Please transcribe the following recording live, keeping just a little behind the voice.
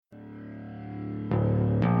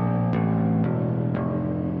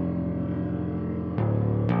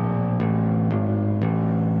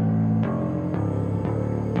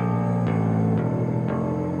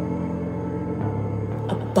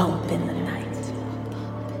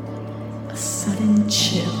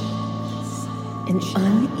chill, an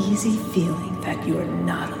uneasy feeling that you are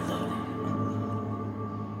not alone.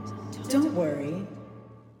 Don't worry,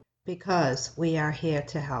 because we are here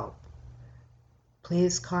to help.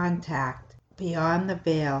 Please contact Beyond the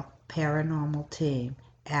Veil Paranormal Team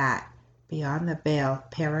at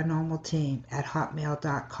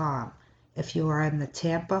beyondtheveilparanormalteam@hotmail.com if you are in the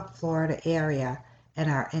Tampa, Florida area and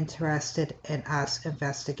are interested in us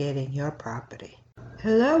investigating your property.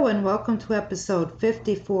 Hello and welcome to episode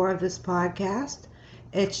 54 of this podcast.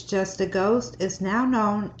 It's Just a Ghost is now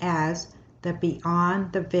known as the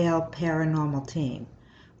Beyond the Veil Paranormal Team.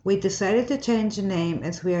 We decided to change the name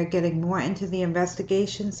as we are getting more into the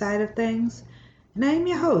investigation side of things. And I am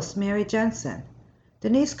your host, Mary Jensen.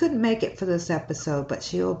 Denise couldn't make it for this episode, but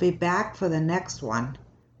she will be back for the next one.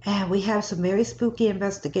 And we have some very spooky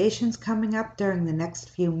investigations coming up during the next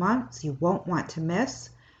few months you won't want to miss.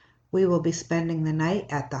 We will be spending the night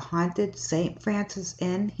at the haunted St. Francis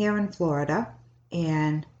Inn here in Florida.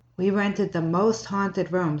 And we rented the most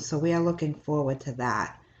haunted room, so we are looking forward to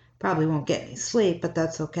that. Probably won't get any sleep, but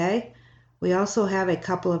that's okay. We also have a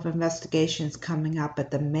couple of investigations coming up at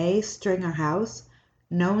the May Stringer House,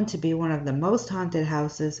 known to be one of the most haunted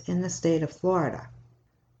houses in the state of Florida.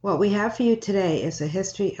 What we have for you today is a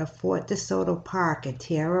history of Fort DeSoto Park in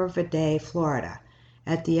Tierra Verde, Florida.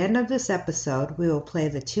 At the end of this episode, we will play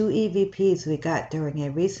the 2 EVPs we got during a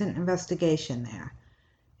recent investigation there.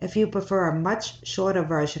 If you prefer a much shorter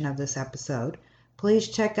version of this episode, please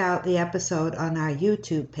check out the episode on our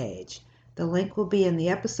YouTube page. The link will be in the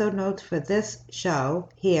episode notes for this show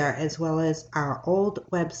here, as well as our old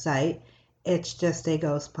website,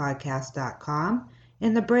 itsjustaghostpodcast.com,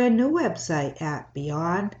 and the brand new website at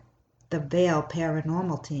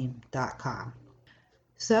beyondtheveilparanormalteam.com.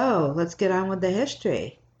 So let's get on with the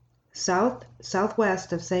history.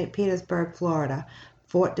 Southwest of St. Petersburg, Florida,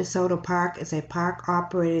 Fort DeSoto Park is a park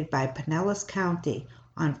operated by Pinellas County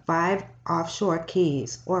on 5 offshore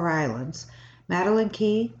keys or islands: Madeline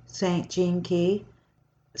Key, St. Jean Key,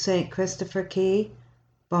 St. Christopher Key,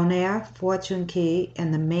 Bonaire, Fortune Key,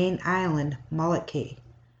 and the main island, Mullet Key.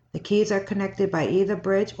 The keys are connected by either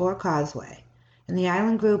bridge or causeway, and the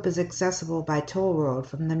island group is accessible by toll road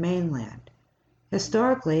from the mainland.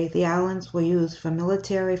 Historically, the islands were used for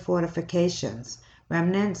military fortifications.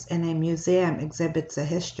 Remnants in a museum exhibits a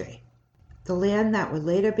history. The land that would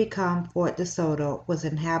later become Fort DeSoto was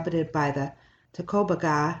inhabited by the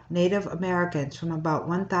Tocobaga Native Americans from about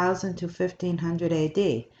 1000 to 1500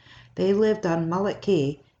 AD. They lived on Mullet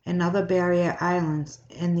Key and other barrier islands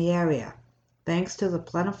in the area, thanks to the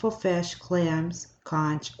plentiful fish, clams,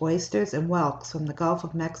 conch, oysters, and whelks from the Gulf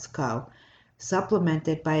of Mexico,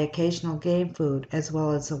 supplemented by occasional game food as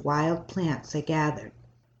well as the wild plants they gathered.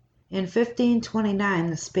 In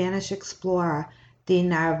 1529, the Spanish explorer de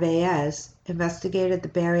Narvaez investigated the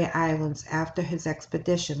barrier islands after his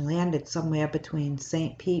expedition landed somewhere between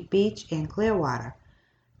St. Pete Beach and Clearwater.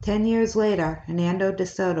 10 years later, Hernando de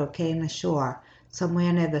Soto came ashore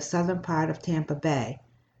somewhere near the southern part of Tampa Bay,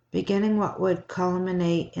 beginning what would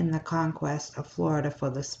culminate in the conquest of Florida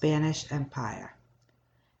for the Spanish Empire.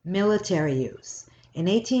 Military use. In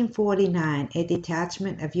 1849, a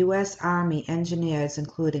detachment of U.S. Army engineers,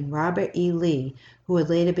 including Robert E. Lee, who would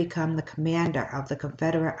later become the commander of the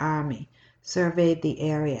Confederate Army, surveyed the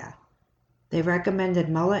area. They recommended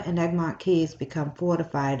Mullet and Egmont Keys become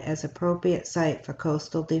fortified as appropriate site for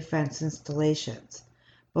coastal defense installations.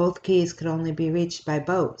 Both keys could only be reached by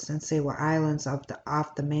boat since they were islands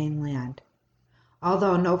off the mainland.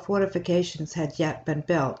 Although no fortifications had yet been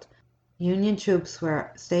built, Union troops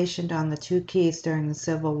were stationed on the 2 keys during the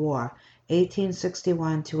Civil War,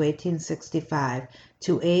 1861 to 1865,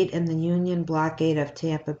 to aid in the Union blockade of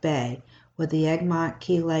Tampa Bay, with the Egmont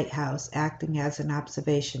Key Lighthouse acting as an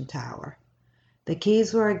observation tower. The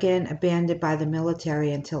keys were again abandoned by the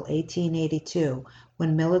military until 1882,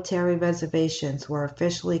 when military reservations were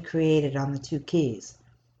officially created on the 2 keys.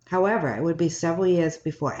 However, it would be several years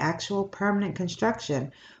before actual permanent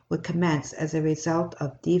construction would commence as a result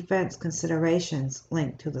of defense considerations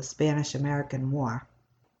linked to the Spanish-American War.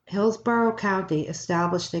 Hillsborough County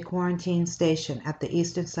established a quarantine station at the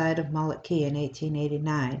eastern side of Mullet Key in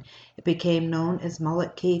 1889. It became known as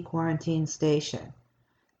Mullet Key Quarantine Station.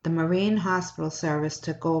 The Marine Hospital Service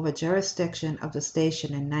took over jurisdiction of the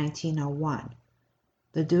station in 1901.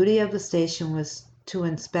 The duty of the station was to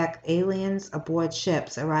inspect aliens aboard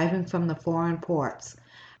ships arriving from the foreign ports.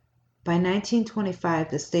 By 1925,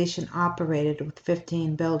 the station operated with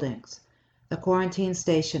 15 buildings. The quarantine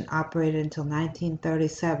station operated until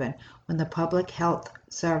 1937, when the Public Health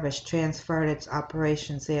Service transferred its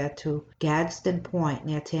operations there to Gadsden Point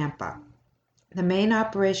near Tampa. The main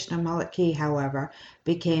operation of Mullet Key, however,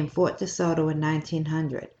 became Fort de Soto in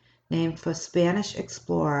 1900, named for Spanish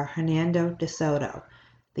explorer Hernando de Soto.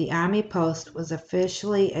 The Army post was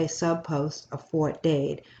officially a sub-post of Fort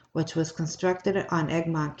Dade, which was constructed on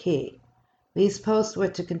Egmont Key. These posts were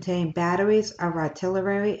to contain batteries of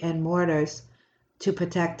artillery and mortars to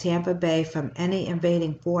protect Tampa Bay from any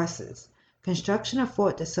invading forces. Construction of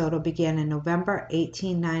Fort de Soto began in November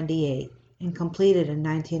 1898 and completed in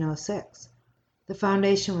 1906. The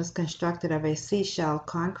foundation was constructed of a seashell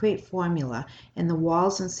concrete formula, and the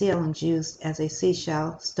walls and ceilings used as a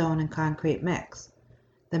seashell, stone, and concrete mix.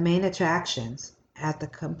 The main attractions at the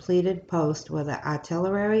completed post were the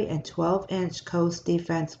artillery and 12-inch coast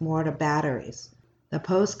defense mortar batteries. The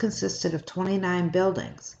post consisted of 29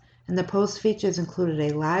 buildings, and the post features included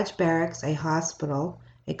a large barracks, a hospital,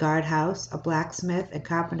 a guardhouse, a blacksmith and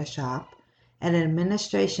carpenter shop, and an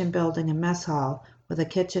administration building and mess hall with a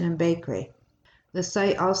kitchen and bakery. The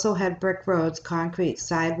site also had brick roads, concrete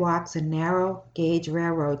sidewalks, and narrow gauge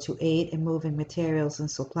railroad to aid in moving materials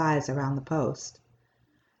and supplies around the post.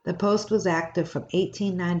 The post was active from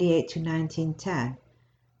 1898 to 1910.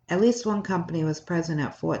 At least one company was present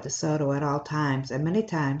at Fort de Soto at all times, and many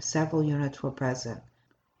times several units were present.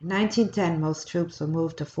 In 1910, most troops were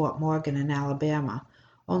moved to Fort Morgan in Alabama.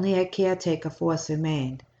 Only a caretaker force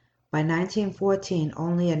remained. By 1914,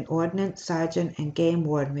 only an ordnance sergeant and game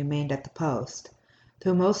warden remained at the post.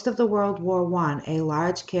 Through most of the World War I, a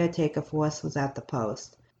large caretaker force was at the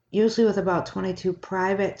post, usually with about 22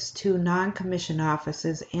 privates, 2 non-commissioned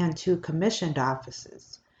officers, and 2 commissioned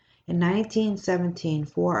officers. In 1917,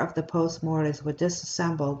 4 of the post mortars were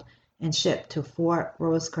disassembled and shipped to Fort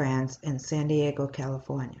Rosecrans in San Diego,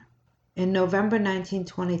 California. In November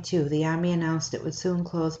 1922, the Army announced it would soon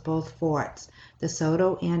close both forts, De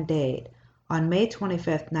Soto and Dade. On May 25,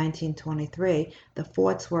 1923, the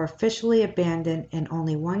forts were officially abandoned and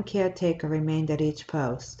only one caretaker remained at each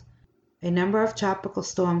post. A number of tropical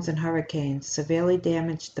storms and hurricanes severely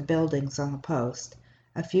damaged the buildings on the post.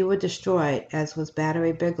 A few were destroyed, as was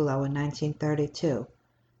Battery Bigelow in 1932.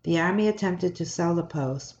 The Army attempted to sell the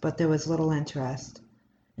post, but there was little interest.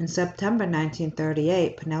 In September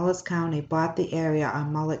 1938, Pinellas County bought the area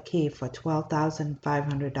on Mullet Key for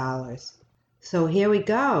 $12,500. So here we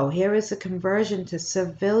go. Here is the conversion to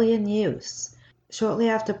civilian use. Shortly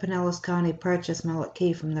after Pinellas County purchased Mullet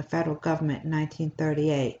Key from the federal government in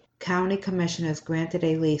 1938, county commissioners granted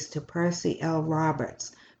a lease to Percy L.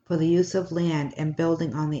 Roberts for the use of land and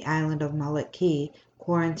building on the island of Mullet Key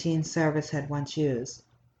Quarantine Service had once used.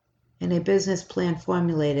 In a business plan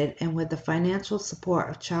formulated and with the financial support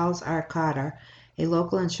of Charles R. Carter, a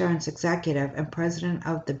local insurance executive and president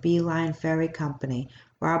of the Beeline Ferry Company,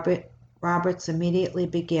 Roberts immediately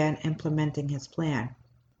began implementing his plan.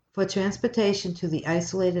 For transportation to the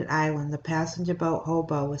isolated island, the passenger boat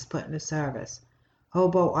Hobo was put into service.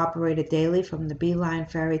 Hobo operated daily from the Beeline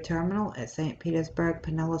Ferry Terminal at St. Petersburg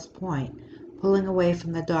Pinellas Point, pulling away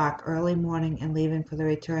from the dock early morning and leaving for the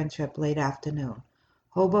return trip late afternoon.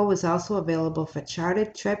 Hobo was also available for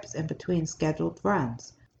chartered trips and between scheduled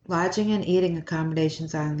runs. Lodging and eating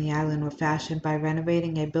accommodations on the island were fashioned by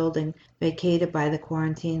renovating a building vacated by the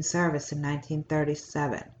Quarantine Service in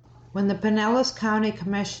 1937. When the Pinellas County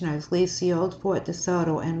Commissioners leased the old Fort de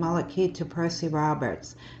Soto and Mullet Key to Percy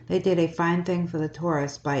Roberts, they did a fine thing for the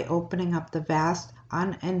tourists by opening up the vast,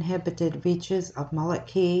 uninhabited reaches of Mullet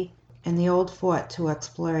Key and the old fort to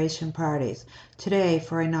exploration parties. Today,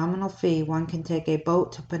 for a nominal fee, one can take a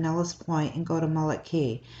boat to Pinellas Point and go to Mullet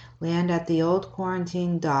Key, land at the old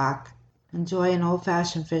Quarantine dock, enjoy an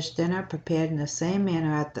old-fashioned fish dinner prepared in the same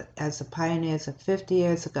manner as the pioneers of 50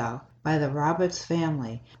 years ago by the Roberts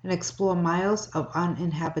family, and explore miles of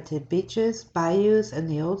uninhabited beaches, bayous, and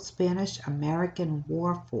the old Spanish-American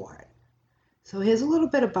war fort. So here's a little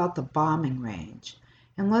bit about the bombing range.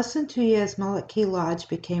 In less than 2 years, Mullet Key Lodge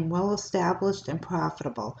became well established and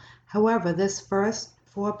profitable. However, this first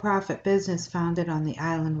for-profit business founded on the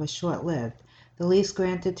island was short-lived. The lease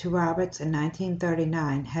granted to Roberts in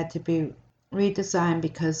 1939 had to be redesigned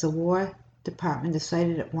because the War Department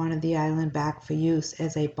decided it wanted the island back for use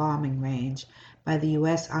as a bombing range by the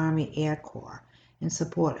U.S. Army Air Corps in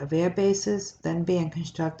support of air bases then being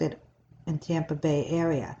constructed in Tampa Bay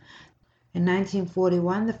area. In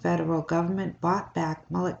 1941, the federal government bought back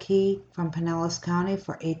Mullet Key from Pinellas County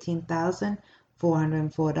for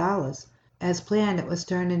 $18,404. As planned, it was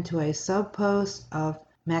turned into a sub-post of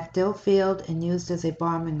MacDill Field and used as a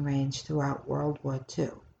bombing range throughout World War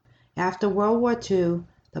II. After World War II,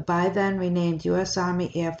 the by then renamed U.S. Army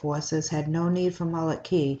Air Forces had no need for Mullet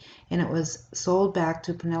Key, and it was sold back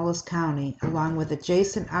to Pinellas County along with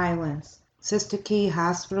adjacent islands, Sister Key,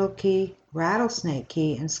 Hospital Key, Rattlesnake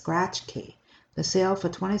Key, and Scratch Key. The sale for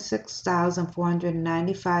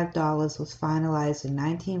 $26,495 was finalized in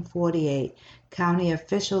 1948. County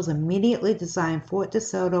officials immediately designed Fort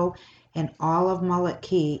DeSoto and all of Mullet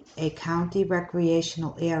Key a county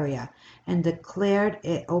recreational area and declared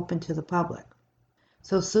it open to the public.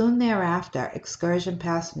 So soon thereafter, excursion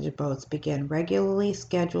passenger boats began regularly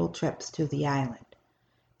scheduled trips to the island.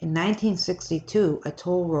 In 1962, a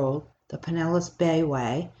toll road, the Pinellas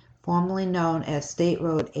Bayway, formerly known as State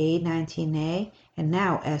Road A19A and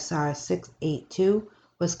now SR 682,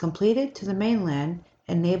 was completed to the mainland,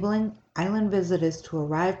 enabling island visitors to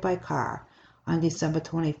arrive by car. On December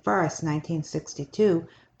 21, 1962,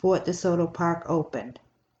 Fort DeSoto Park opened.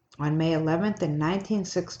 On May 11th in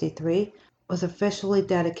 1963, was officially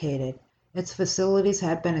dedicated. Its facilities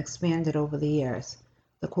had been expanded over the years.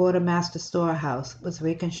 The Quartermaster Storehouse was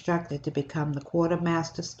reconstructed to become the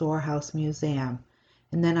Quartermaster Storehouse Museum.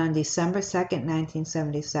 And then on December 2nd,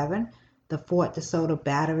 1977, the Fort DeSoto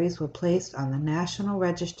batteries were placed on the National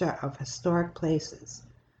Register of Historic Places.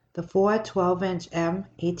 The four 12-inch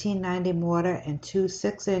M1890 mortar and two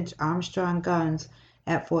 6-inch Armstrong guns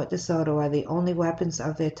at Fort DeSoto are the only weapons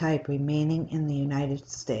of their type remaining in the United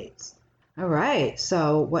States. All right,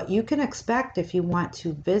 so what you can expect if you want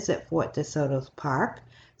to visit Fort DeSoto's park,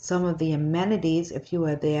 some of the amenities if you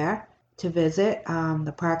are there to visit.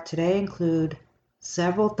 The park today include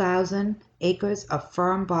several thousand acres of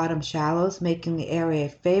firm bottom shallows, making the area a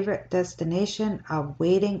favorite destination of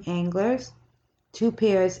wading anglers. 2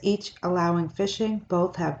 piers, each allowing fishing.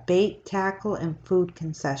 Both have bait, tackle, and food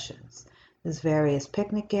concessions. There's various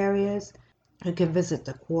picnic areas. You can visit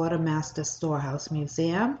the Quartermaster Storehouse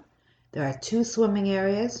Museum. There are 2 swimming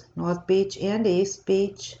areas, North Beach and East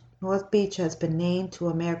Beach. North Beach has been named to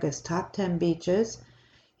America's top 10 beaches.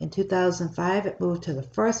 In 2005, it moved to the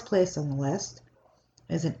first place on the list.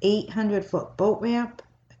 There's an 800-foot boat ramp,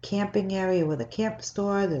 a camping area with a camp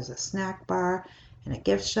store, there's a snack bar, and a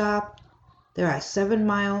gift shop. There are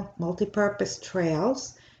 7-mile multi-purpose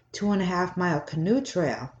trails, 2.5-mile canoe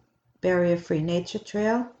trail, barrier-free nature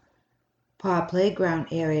trail, paw playground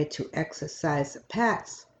area to exercise the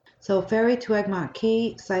pets. So ferry to Egmont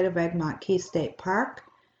Key, site of Egmont Key State Park.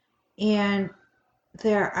 And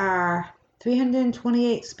there are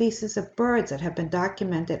 328 species of birds that have been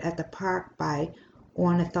documented at the park by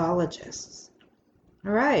ornithologists.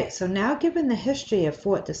 All right, so now given the history of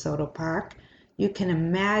Fort DeSoto Park, you can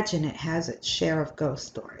imagine it has its share of ghost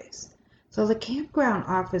stories. So the campground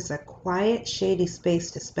offers a quiet, shady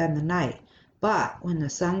space to spend the night, but when the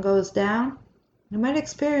sun goes down, you might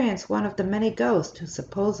experience one of the many ghosts who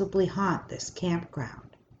supposedly haunt this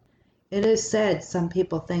campground. It is said some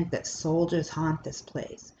people think that soldiers haunt this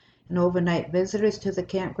place, and overnight visitors to the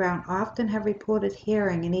campground often have reported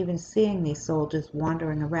hearing and even seeing these soldiers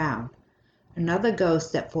wandering around. Another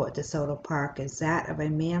ghost at Fort DeSoto Park is that of a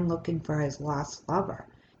man looking for his lost lover.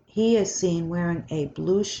 He is seen wearing a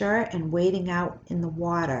blue shirt and wading out in the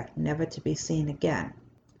water, never to be seen again.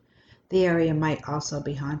 The area might also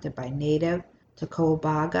be haunted by native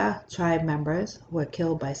Tocobaga tribe members who were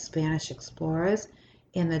killed by Spanish explorers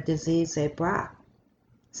and the disease they brought.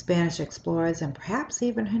 Spanish explorers and perhaps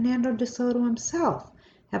even Hernando de Soto himself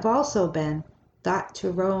have also been thought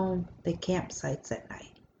to roam the campsites at night.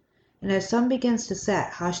 And as sun begins to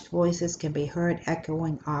set, hushed voices can be heard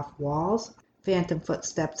echoing off walls. Phantom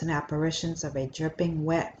footsteps and apparitions of a dripping,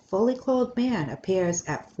 wet, fully clothed man appears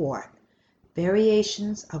at Fort.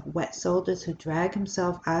 Variations of wet soldiers who drag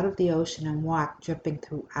himself out of the ocean and walk dripping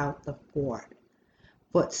throughout the fort.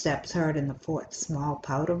 Footsteps heard in the fort's small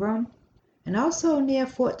powder room. And also near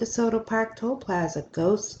Fort DeSoto Park Toll Plaza,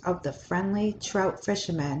 ghosts of the friendly trout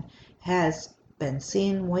fishermen has been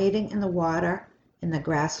seen wading in the water in the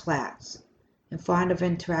grass flats, and fond of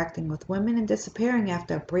interacting with women and disappearing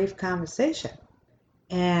after a brief conversation.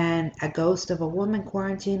 And a ghost of a woman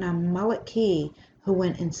quarantined on Mullet Key who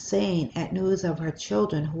went insane at news of her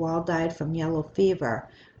children who all died from yellow fever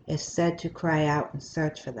is said to cry out and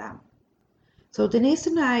search for them. So Denise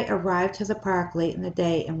and I arrived to the park late in the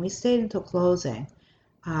day and we stayed until closing.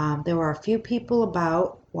 There were a few people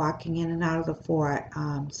about walking in and out of the fort,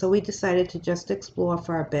 so we decided to just explore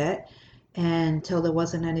for a bit until there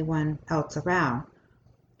wasn't anyone else around.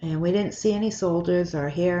 And we didn't see any soldiers or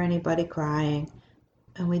hear anybody crying.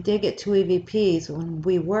 And we did get 2 EVPs when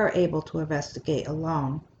we were able to investigate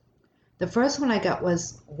alone. The first one I got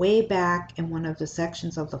was way back in one of the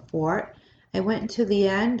sections of the fort. I went into the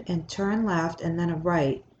end and turned left and then a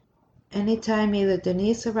right. Anytime either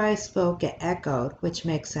Denise or I spoke, it echoed, which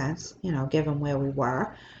makes sense, given where we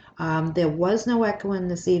were. There was no echo in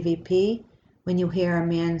this EVP when you hear a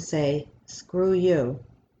man say, "Screw you."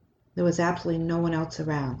 There was absolutely no one else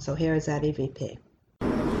around. So here is that EVP.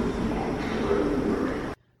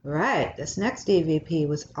 Right, this next EVP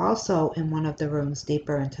was also in one of the rooms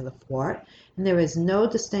deeper into the fort, and there is no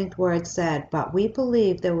distinct word said, but we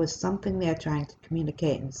believe there was something there trying to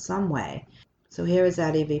communicate in some way. So here is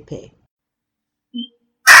that EVP.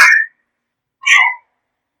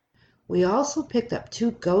 We also picked up 2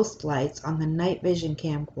 ghost lights on the night vision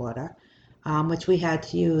camcorder, which we had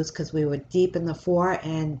to use because we were deep in the fort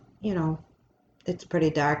and, it's pretty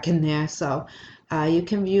dark in there. So you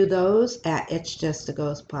can view those at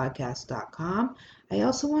itsjustagghostpodcast.com. I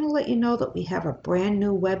also want to let you know that we have a brand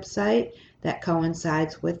new website that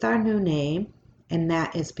coincides with our new name, and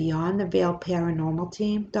that is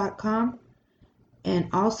beyondtheveilparanormalteam.com. And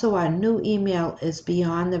also our new email is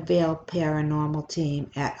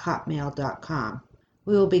beyondtheveilparanormalteam@hotmail.com.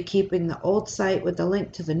 We will be keeping the old site with the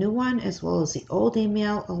link to the new one, as well as the old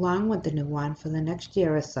email along with the new one for the next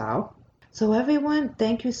year or so. So everyone,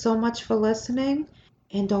 thank you so much for listening.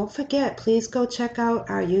 And don't forget, please go check out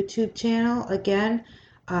our YouTube channel. Again,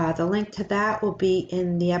 the link to that will be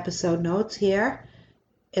in the episode notes here,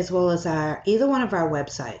 as well as either one of our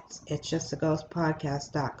websites. It's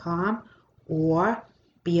justtheghostpodcast.com or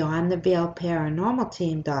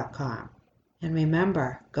beyondtheveilparanormalteam.com. And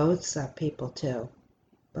remember, ghosts are people too.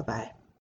 Bye-bye.